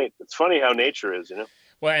end of the night. It's funny how nature is,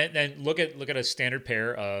 Well, and look at a standard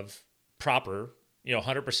pair of proper,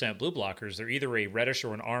 100% blue blockers. They're either a reddish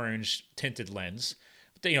or an orange tinted lens.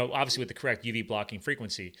 Obviously with the correct UV blocking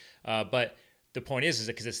frequency. But the point is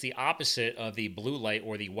because it's the opposite of the blue light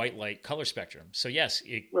or the white light color spectrum. So yes,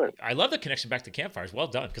 right. I love the connection back to campfires. Well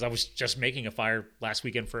done, because I was just making a fire last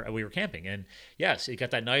weekend we were camping, and yes, it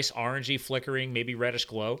got that nice orangey flickering, maybe reddish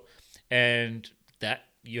glow, and that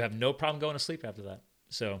you have no problem going to sleep after that.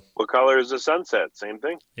 So what color is the sunset? Same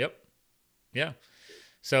thing. Yep. Yeah.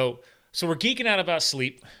 So we're geeking out about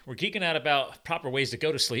sleep. We're geeking out about proper ways to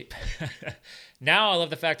go to sleep. Now I love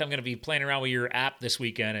the fact I'm going to be playing around with your app this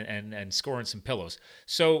weekend and scoring some pillows.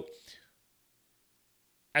 So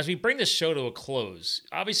as we bring this show to a close,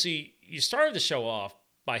 obviously you started the show off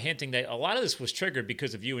by hinting that a lot of this was triggered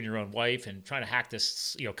because of you and your own wife and trying to hack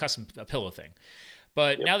this, custom pillow thing.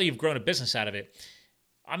 But now that you've grown a business out of it,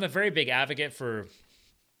 I'm a very big advocate for,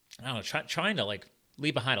 trying to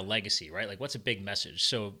leave behind a legacy, right? Like, what's a big message?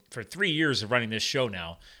 So for 3 years of running this show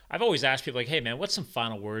now, I've always asked people hey man, what's some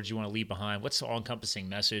final words you want to leave behind? What's the all-encompassing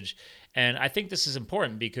message? And I think this is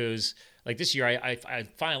important because this year I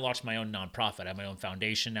finally launched my own nonprofit. I have my own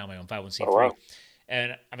foundation now, my own 501c3. Oh, wow.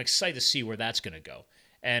 And I'm excited to see where that's going to go.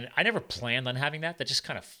 And I never planned on having that. That just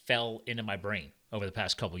kind of fell into my brain over the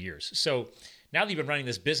past couple of years. So now that you've been running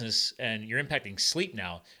this business and you're impacting sleep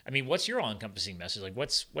now, I mean, what's your all-encompassing message?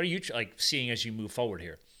 What are you seeing as you move forward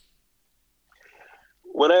here?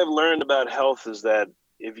 What I've learned about health is that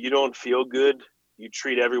if you don't feel good, you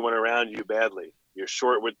treat everyone around you badly. You're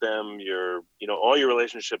short with them. All your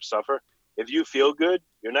relationships suffer. If you feel good,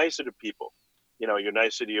 you're nicer to people. You're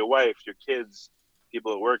nicer to your wife, your kids,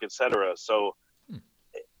 people at work, etc. So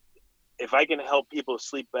if I can help people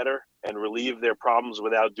sleep better and relieve their problems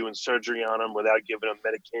without doing surgery on them, without giving them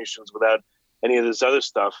medications, without any of this other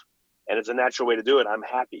stuff, and it's a natural way to do it, I'm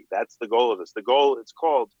happy. That's the goal of this. The goal, it's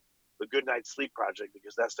called the Good Night Sleep Project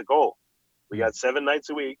because that's the goal. We got 7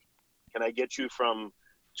 nights a week. Can I get you from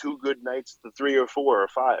 2 good nights to 3 or 4 or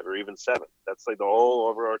 5 or even 7? That's the whole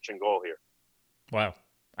overarching goal here. Wow.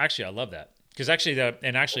 Actually, I love that. Because actually,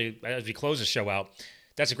 as we close the show out,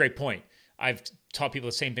 that's a great point. I've taught people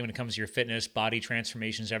the same thing when it comes to your fitness, body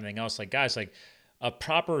transformations, everything else. Guys, a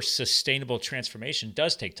proper sustainable transformation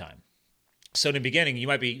does take time. So in the beginning, you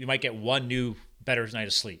might get one new better night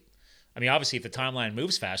of sleep. I mean, obviously, if the timeline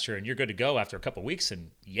moves faster and you're good to go after a couple of weeks,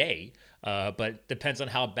 then yay. But depends on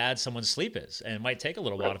how bad someone's sleep is, and it might take a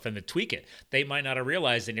little while for them to tweak it. They might not have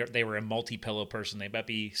realized that they were a multi-pillow person. They might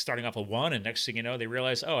be starting off with 1, and next thing you know, they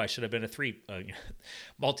realize, I should have been a 3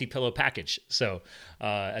 multi-pillow package. So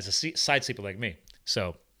as a side sleeper like me.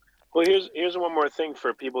 So, well, here's one more thing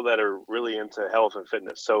for people that are really into health and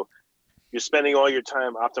fitness. So you're spending all your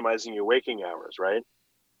time optimizing your waking hours, right?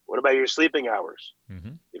 What about your sleeping hours?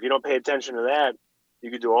 Mm-hmm. If you don't pay attention to that,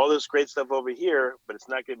 you could do all this great stuff over here, but it's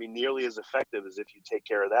not going to be nearly as effective as if you take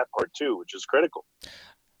care of that part too, which is critical.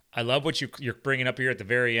 I love what you're bringing up here at the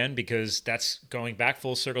very end, because that's going back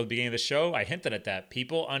full circle at the beginning of the show. I hinted at that.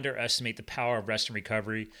 People underestimate the power of rest and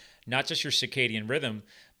recovery, not just your circadian rhythm,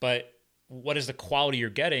 but what is the quality you're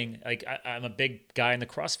getting? I'm a big guy in the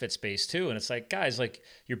CrossFit space too. And it's guys,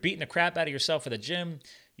 you're beating the crap out of yourself at the gym.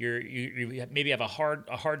 You maybe have a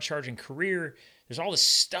hard charging career. There's all this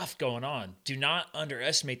stuff going on. Do not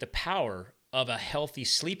underestimate the power of a healthy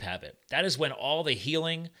sleep habit. That is when all the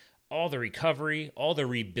healing, all the recovery, all the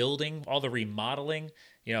rebuilding, all the remodeling,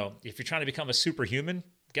 if you're trying to become a superhuman,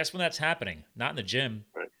 guess when that's happening? Not in the gym.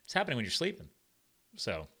 Right. It's happening when you're sleeping.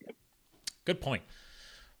 So, good point.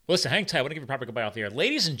 Well, listen, hang tight. I want to give you a proper goodbye off the air.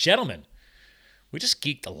 Ladies and gentlemen, we just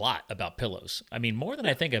geeked a lot about pillows. I mean, more than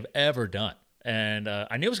I think I've ever done. And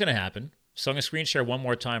I knew it was going to happen. So I'm going to screen share one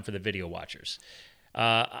more time for the video watchers.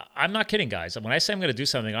 I'm not kidding, guys. When I say I'm going to do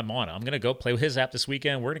something, I'm on it. I'm going to go play with his app this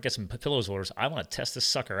weekend. We're going to get some pillows orders. I want to test this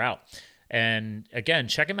sucker out. And again,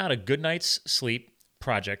 check him out at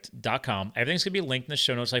goodnightsleepproject.com. Everything's going to be linked in the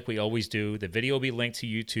show notes like we always do. The video will be linked to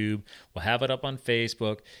YouTube. We'll have it up on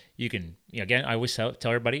Facebook. You can, again, I always tell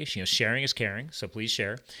everybody, sharing is caring, so please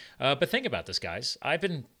share. But think about this, guys. I've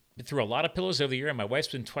been through a lot of pillows over the year, and my wife's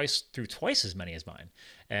been through twice as many as mine.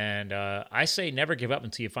 And I say never give up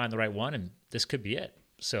until you find the right one, and this could be it.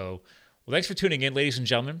 So, well, thanks for tuning in, ladies and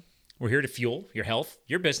gentlemen. We're here to fuel your health,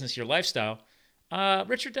 your business, your lifestyle.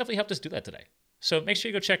 Richard definitely helped us do that today. So make sure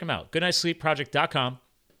you go check him out, goodnightsleepproject.com.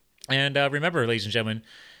 And remember, ladies and gentlemen,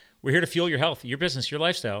 we're here to fuel your health, your business, your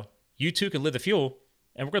lifestyle. You too can live the fuel,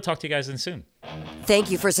 and we're going to talk to you guys then soon.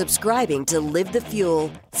 Thank you for subscribing to Live the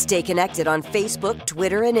Fuel. Stay connected on Facebook,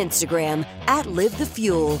 Twitter, and Instagram at Live the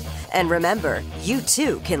Fuel. And remember, you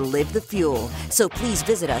too can live the fuel. So please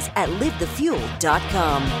visit us at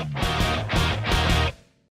livethefuel.com.